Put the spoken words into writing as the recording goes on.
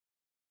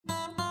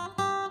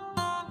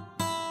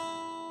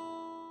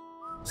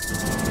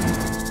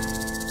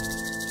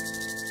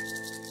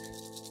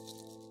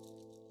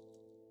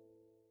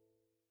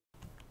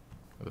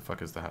the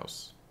fuck is the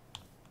house?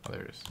 Oh,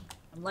 there it is.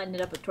 I'm lighting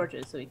it up with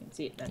torches so you can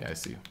see it better. Yeah, I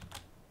see.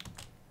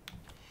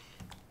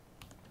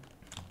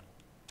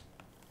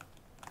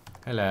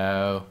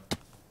 Hello.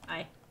 Hi.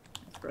 I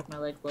just broke my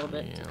leg a little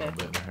bit. Yeah, It's a okay.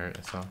 little bit hurt,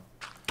 I saw.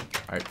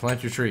 Alright,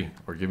 plant your tree,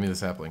 or give me the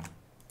sapling.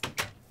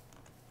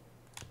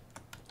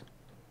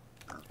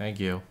 Thank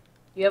you.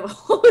 You have a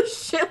whole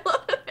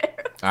shitload of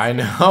arrows. I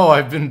know,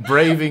 I've been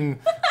braving...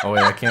 Oh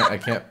wait, I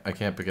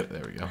can't pick it...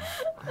 There we go.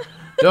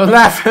 Don't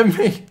laugh at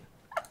me!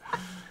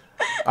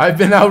 I've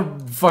been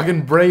out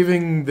fucking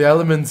braving the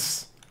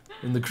elements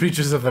and the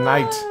creatures of the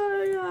night.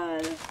 Oh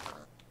my god.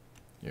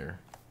 Here.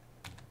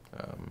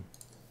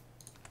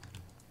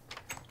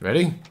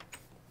 Ready?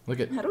 Look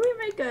at... How do we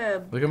make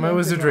a... Look at my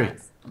wizardry.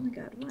 glass? Oh my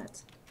god,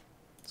 what?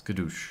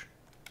 Skadoosh.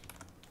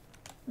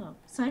 Oh,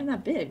 it's not even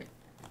that big.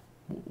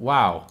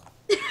 Wow.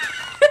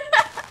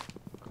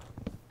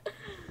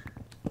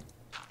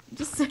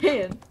 Just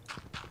saying.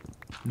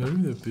 Not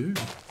even that big.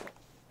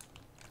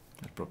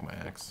 I broke my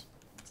axe.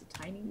 It's a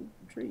tiny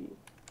tree.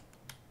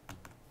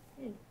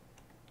 Hey.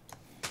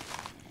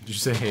 Did you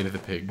say hey to the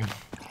pig?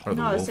 Or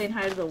the No, I wolf? was saying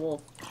hi to the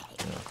wolf.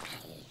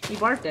 Yeah. He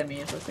barked at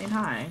me, so I was saying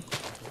hi.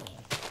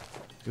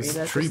 This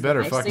That's tree just better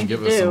a nice fucking thing to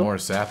give us some do. more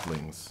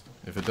saplings.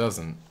 If it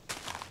doesn't...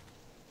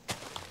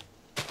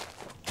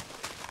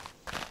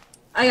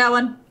 I got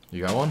one.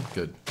 You got one?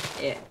 Good.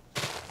 Yeah.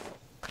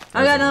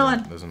 I got another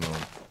one. There's another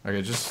one.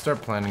 Okay, just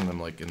start planting them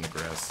like in the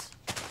grass.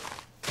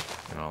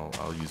 And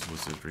I'll use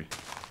wizardry.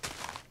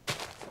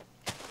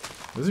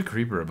 There's a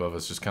creeper above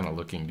us just kind of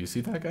looking. Do you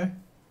see that guy?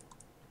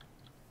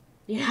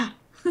 Yeah.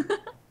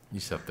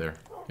 He's up there.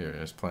 Here,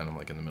 just plant him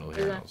like in the middle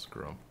here Okay. and I'll just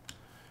grow him.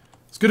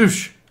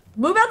 Skadoosh!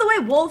 Move out the way,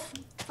 wolf.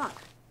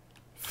 Fuck.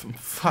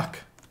 Fuck.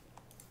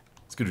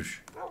 Skadoosh.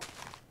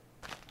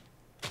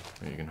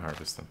 You can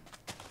harvest them.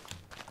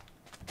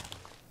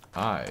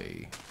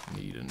 I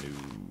need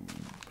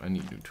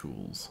new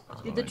tools.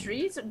 That's Do what the I need.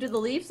 trees, do the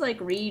leaves like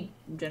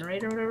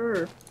regenerate or whatever?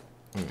 Or?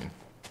 What do you mean?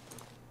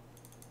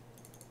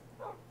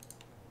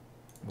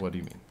 What do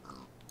you mean?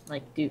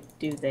 Like,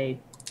 do they,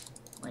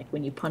 like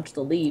when you punch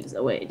the leaves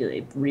away, do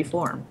they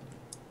reform?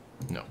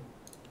 No.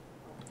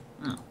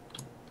 Oh.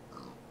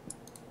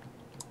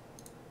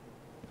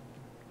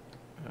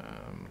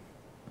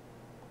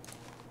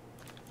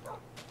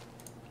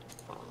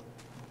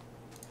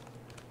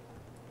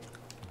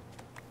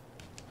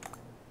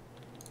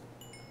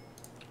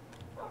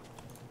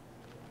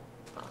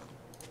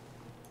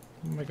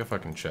 Make a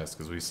fucking chest,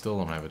 because we still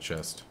don't have a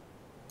chest.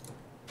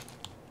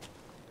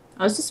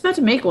 I was just about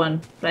to make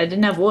one, but I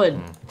didn't have wood.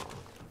 Hmm.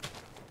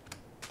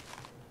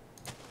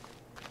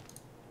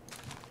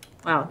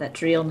 Wow, that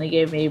tree only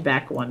gave me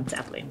back one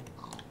sapling.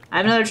 I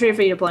have another tree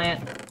for you to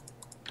plant.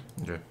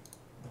 Okay.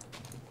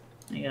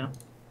 There you go.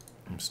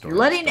 I'm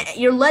storing stuff.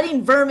 You're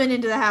letting vermin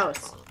into the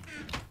house.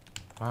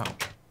 Wow.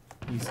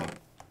 Easy.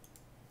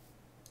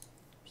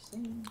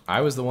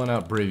 I was the one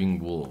out braving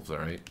wolves,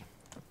 alright?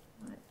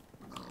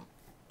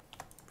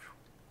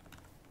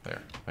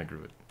 There. I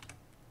grew it.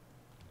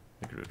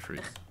 I grew a tree.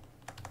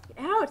 Get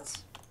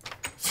out!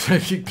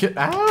 Get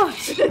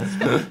out!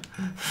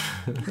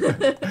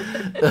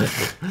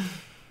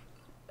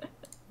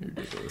 You're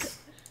ridiculous.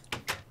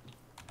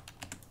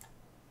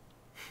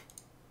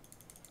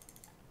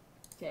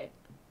 Okay,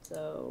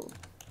 so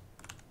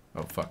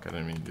Oh fuck, I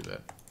didn't mean to do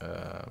that. What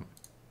am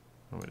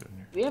I doing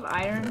here? do we have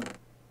iron?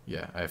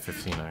 Yeah, I have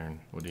 15 iron.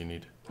 What do you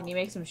need? Can you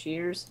make some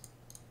shears?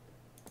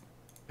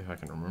 If I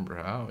can remember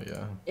how,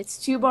 yeah. It's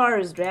 2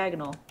 bars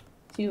diagonal.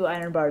 2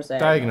 iron bars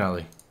diagonal.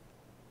 Diagonally.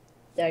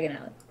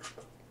 Diagonally.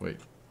 Wait,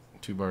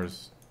 2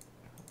 bars.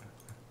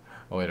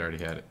 Oh wait, I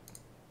already had it.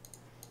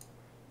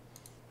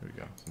 Here we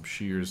go. Some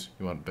shears.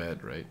 You want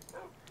bed, right?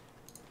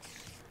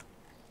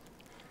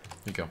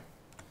 Here you go.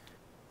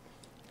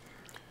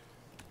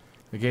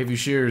 I gave you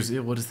shears.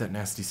 Ew, what is that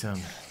nasty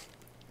sound?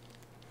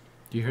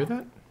 Do you hear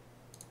that?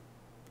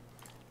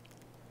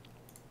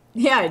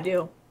 Yeah, I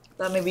do.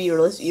 Thought maybe you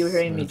were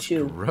hearing me That's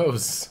chew.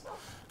 gross.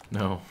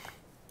 No.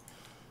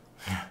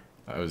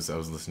 I was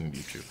listening to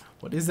you chew.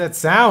 What is that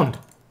sound?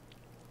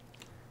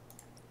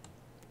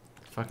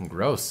 Fucking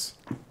gross.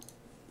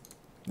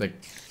 Like,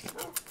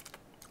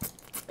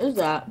 What is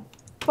that?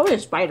 Probably a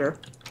spider.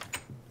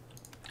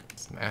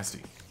 it's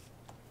nasty.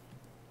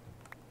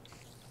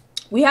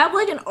 We have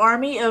like an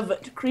army of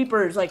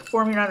creepers like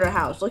forming around our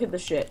house. Look at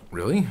this shit.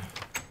 Really?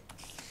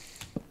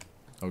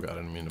 Oh god, I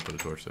didn't mean to put a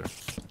torch there.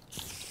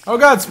 Oh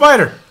god,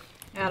 spider!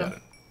 Adam. Got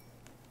it.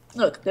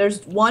 Look,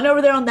 there's one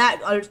over there on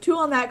that. There's 2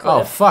 on that Oh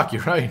cliff. fuck,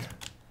 you're right.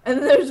 And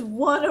then there's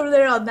one over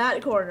there on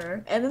that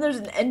corner. And then there's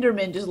an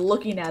Enderman just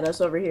looking at us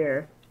over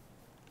here.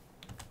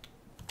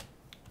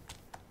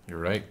 You're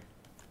right.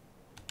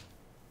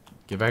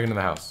 Get back into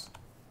the house.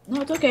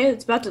 No, it's okay.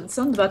 The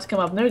sun's about to come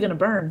up and they're gonna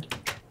burn.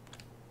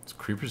 These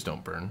creepers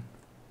don't burn.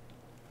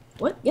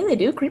 What? Yeah, they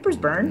do. Creepers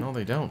burn. No,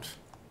 they don't.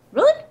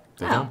 Really?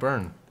 They Oh. don't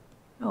burn.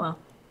 Oh well.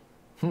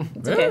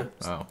 It's okay.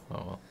 Oh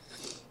well.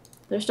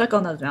 They're stuck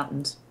on those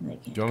mountains. They Do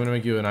can't. you want me to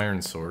make you an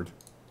iron sword?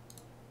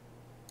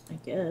 I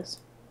guess.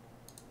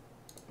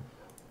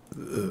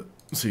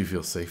 So you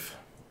feel safe.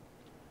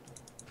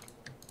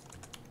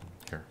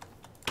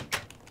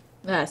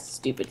 Ah,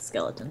 stupid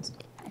skeletons.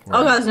 Where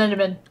Oh are god, you? there's an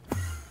Enderman.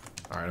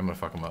 Alright, I'm gonna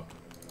fuck him up.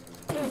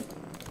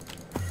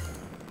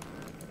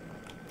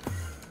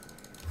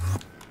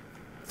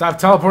 Stop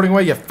teleporting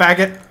away, you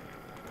faggot!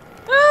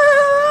 Ah,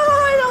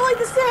 I don't like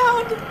the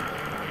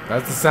sound.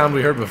 That's the sound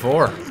we heard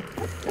before.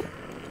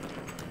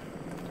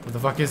 Where the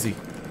fuck is he?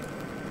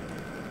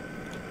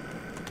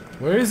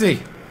 Where is he?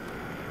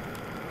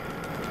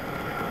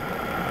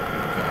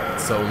 God,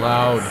 it's so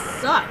loud.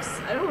 Sucks.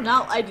 I do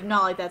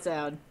not like that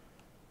sound.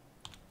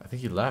 I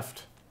think he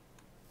left.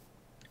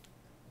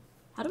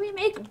 How do we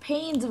make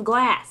panes of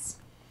glass?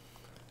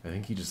 I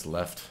think he just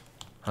left.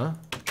 Huh?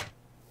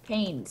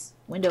 Panes.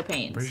 Window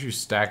panes. Where did you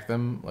stack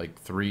them? Like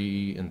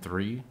 3 and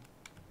 3?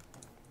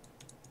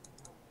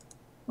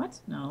 What?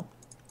 No.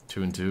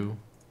 2 and 2?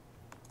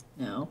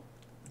 No.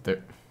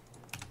 There.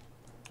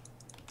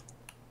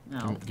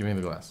 No. Give me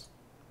the glass.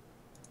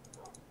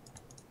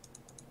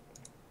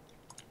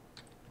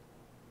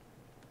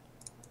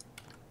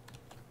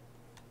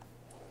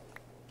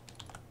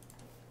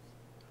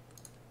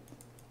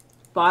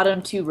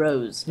 Bottom 2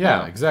 rows. Yeah,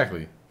 No.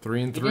 exactly.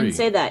 3 and 3. You didn't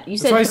say that. You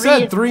That's said what I three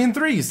said. and 3 and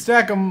 3.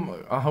 Stack them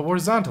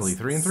horizontally.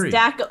 3 and 3.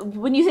 Stack.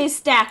 When you say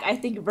stack, I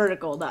think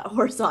vertical, not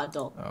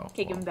horizontal. Oh,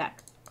 Okay, give him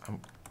back. Do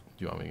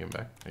you want me to give him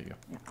back? There you go.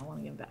 Yeah, I want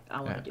to give him back.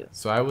 I want to do it.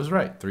 So I was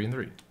right. 3 and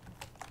 3.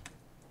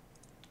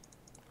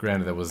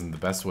 Granted, that wasn't the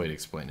best way to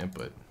explain it,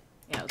 but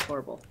Yeah, it was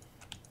horrible.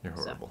 you're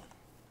horrible.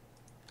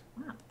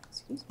 Wow.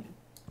 Excuse me.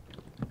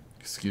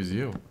 Excuse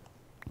you.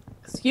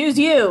 Excuse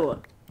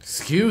you.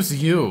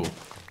 Excuse you.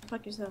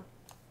 Fuck yourself.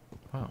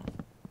 Wow.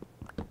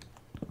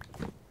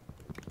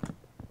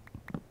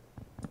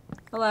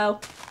 Hello.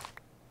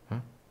 Huh?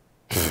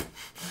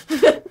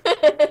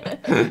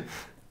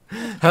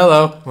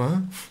 Hello. Huh?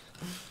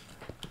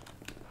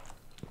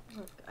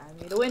 Look, I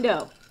made a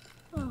window.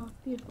 Oh,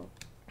 beautiful.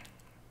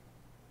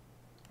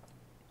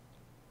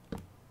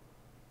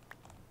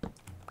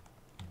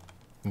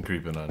 I'm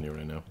creeping on you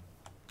right now.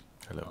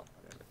 Hello.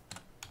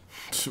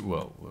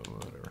 Well,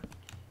 whatever.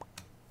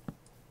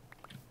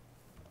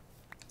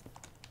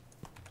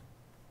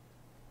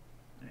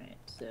 Alright,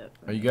 so.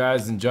 Are you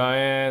guys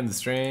enjoying the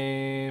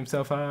stream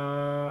so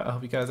far? I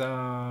hope you guys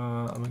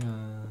are. Oh my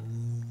god.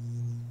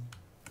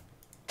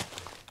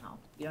 Oh,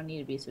 you don't need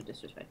to be so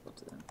disrespectful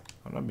to them.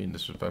 I'm not being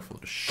disrespectful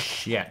to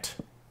shit.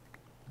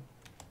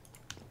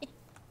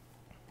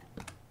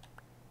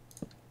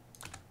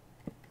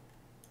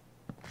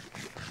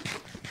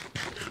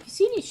 If you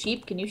see any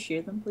sheep, can you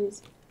shear them,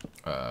 please?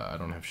 I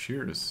don't have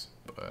shears,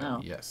 but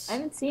Oh. yes. I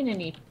haven't seen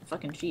any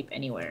fucking sheep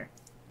anywhere.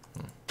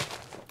 I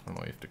don't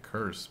know if you have to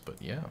curse,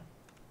 but yeah.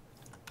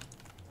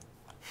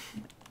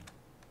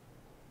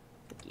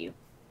 Fuck you.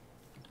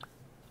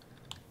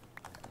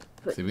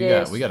 Put See,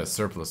 this. we got a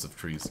surplus of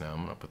trees now.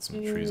 I'm gonna put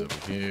some trees over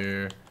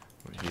here,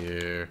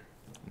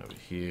 and over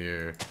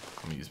here.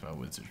 I'm gonna use my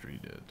wizardry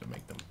to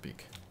make them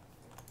big.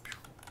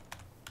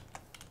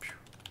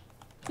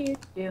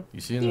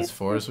 You see in this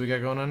forest we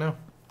got going on now?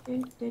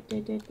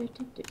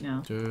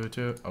 No.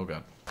 Oh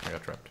god, I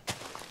got trapped.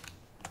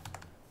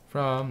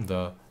 From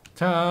the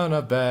town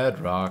of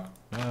Bedrock.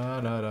 Na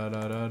na na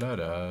na na na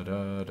na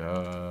na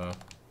na.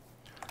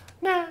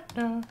 Na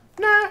na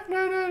na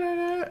na na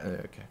na.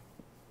 Okay.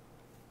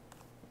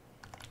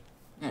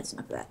 That's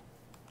enough of that.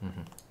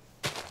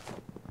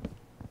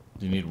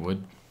 Do you need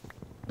wood?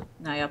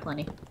 No, I got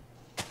plenty.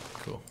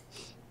 Cool.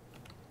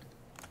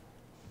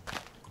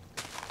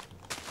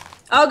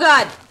 Oh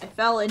god! I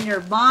fell in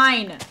your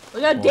mine!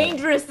 Look how Whoa.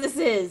 dangerous this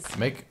is!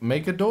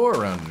 Make a door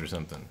around it or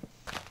something.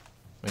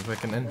 Make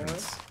like an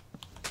entrance.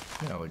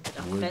 Yeah, like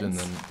A wood and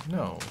fence? then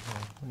no.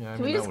 Yeah,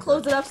 Can we just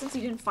close it up since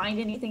you didn't find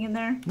anything in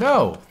there?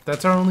 No,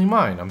 that's our only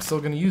mine. I'm still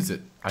gonna use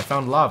it. I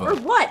found For lava.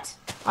 what?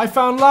 I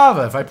found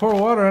lava. If I pour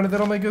water on it,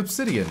 that'll make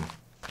obsidian.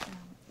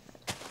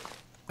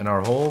 And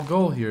our whole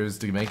goal here is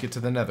to make it to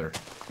the Nether.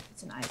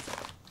 It's an eyesore.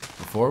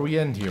 Before we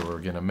end here, we're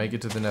gonna make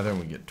it to the Nether and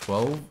we get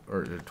 12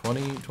 or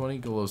 20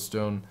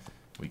 glowstone.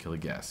 We kill a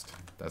Ghast.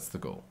 That's the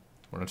goal.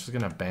 We're not just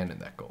gonna abandon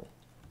that goal.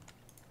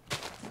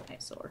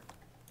 Eyesore.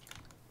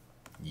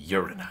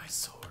 You're an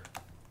eyesore.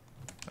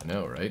 I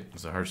know, right?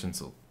 It's a harsh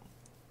insult.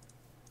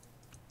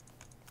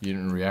 You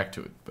didn't react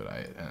to it, but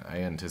I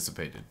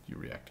anticipated you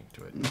reacting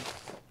to it.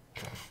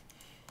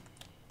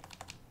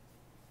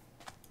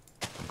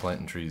 I'm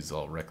planting trees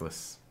all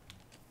reckless.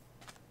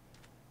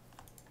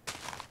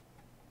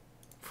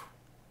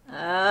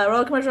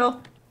 Roll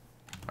commercial.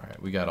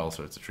 Alright, we got all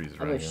sorts of trees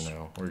around here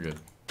now. We're good.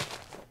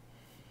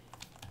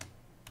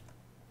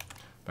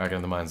 Back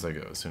into the mines I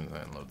go as soon as I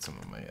unload some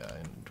of my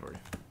inventory.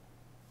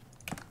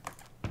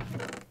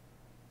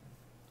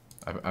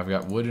 I've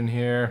got wood in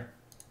here.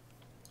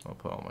 I'll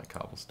put all my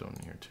cobblestone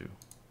in here too.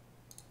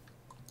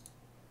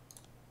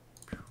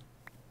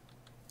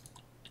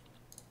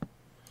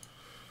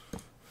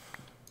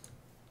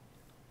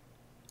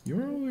 You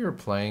remember when we were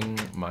playing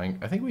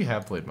I think we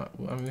have played.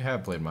 We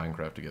have played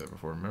Minecraft together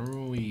before. Remember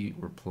when we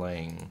were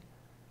playing?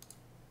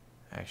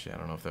 Actually, I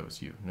don't know if that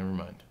was you. Never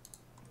mind.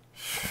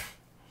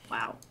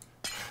 Wow.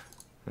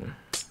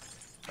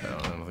 I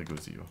don't think it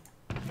was you.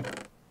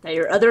 That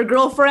your other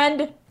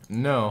girlfriend?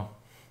 No.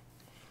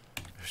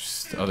 There's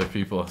just other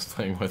people I was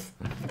playing with.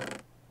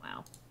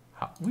 Wow.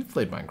 We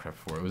played Minecraft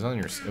before. It was on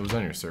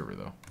your server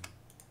though.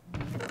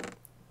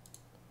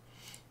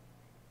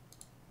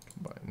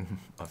 But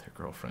other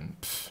girlfriend.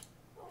 Pfft.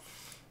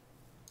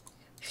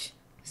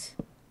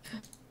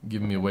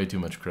 Giving me way too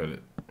much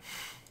credit.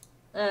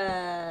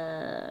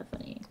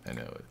 Funny. I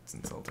know, it's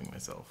insulting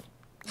myself.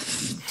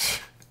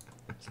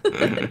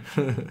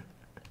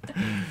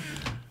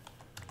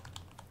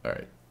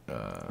 Alright,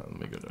 let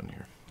me go down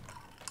here.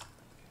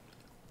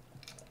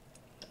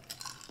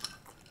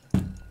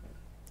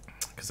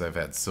 Because I've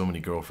had so many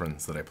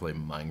girlfriends that I play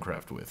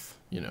Minecraft with,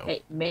 you know.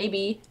 Hey,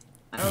 maybe.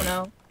 I don't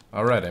know.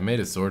 Alright, I made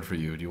a sword for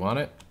you. Do you want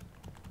it?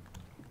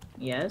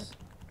 Yes.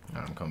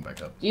 I'm coming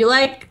back up. Do you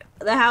like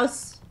the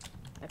house?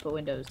 I put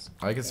windows.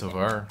 I like it so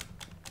far.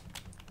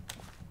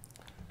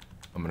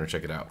 I'm gonna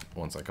check it out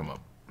once I come up.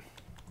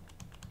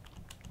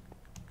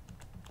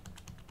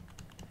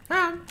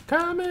 I'm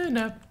coming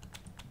up.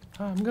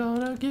 I'm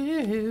gonna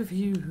give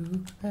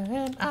you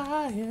an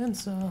iron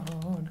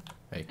sword.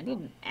 Hey, I need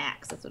an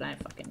axe. That's what I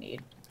fucking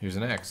need. here's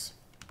an axe.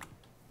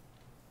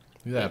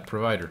 Look at that,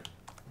 provider.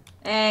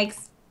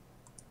 Eggs.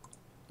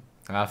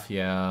 Off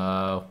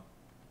yo.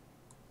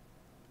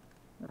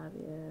 Love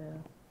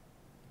you.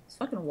 This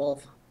fucking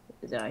wolf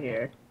is out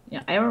here.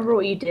 Yeah, I remember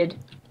what you did.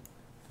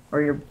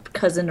 Or your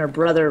cousin or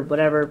brother,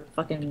 whatever,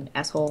 fucking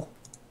asshole.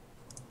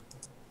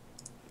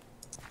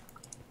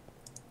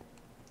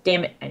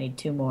 Damn it, I need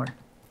 2 more.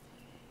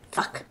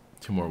 Fuck.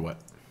 2 more what?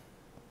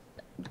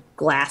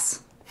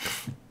 Glass.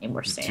 And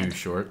more Too sand.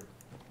 short?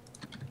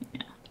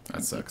 Yeah.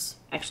 That sucks.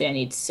 Actually, I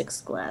need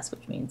 6 glass,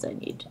 which means I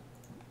need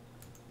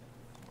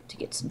to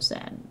get some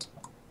sand.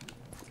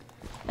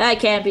 That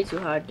can't be too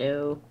hard,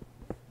 though.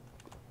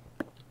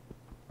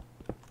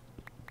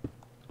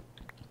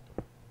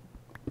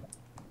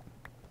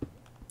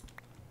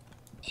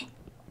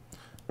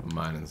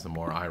 Mining some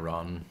more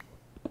iron.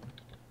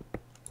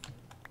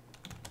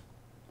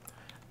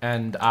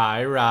 And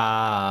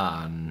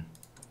iron.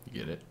 You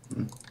get it?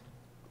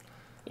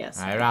 Yes.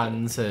 I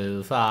run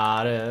so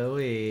far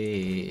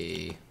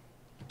away.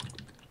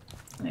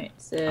 Alright,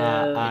 so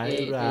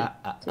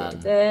run.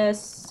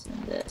 this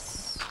and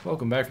this.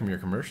 Welcome back from your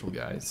commercial,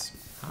 guys.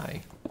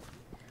 Hi.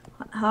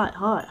 Hi.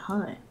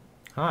 Hi,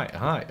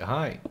 hi,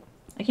 hi.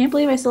 I can't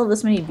believe I still have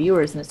this many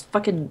viewers and it's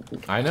fucking.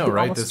 I know,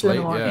 right? almost This 2 in late?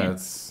 the morning. Yeah,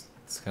 it's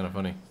kind of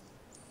funny.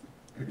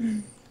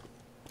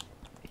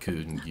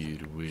 Couldn't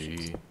get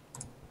away.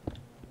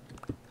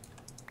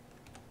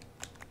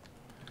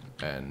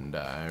 And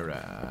I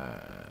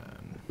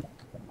ran.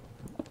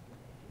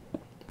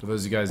 For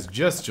those of you guys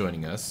just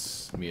joining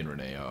us, me and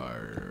Renee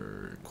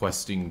are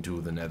questing to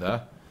the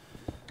Nether.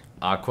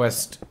 Our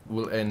quest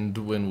will end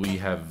when we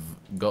have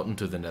gotten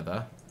to the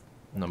Nether.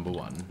 Number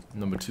 1.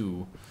 Number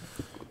 2,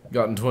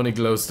 gotten 20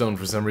 glowstone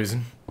for some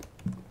reason.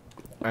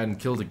 And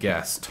killed a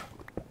Ghast.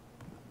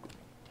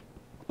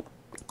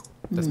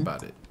 That's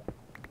about it.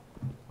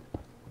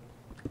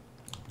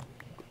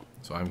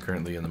 So I'm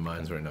currently in the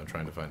mines right now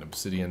trying to find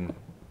obsidian.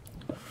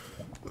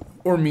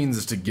 Or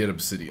means to get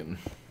obsidian.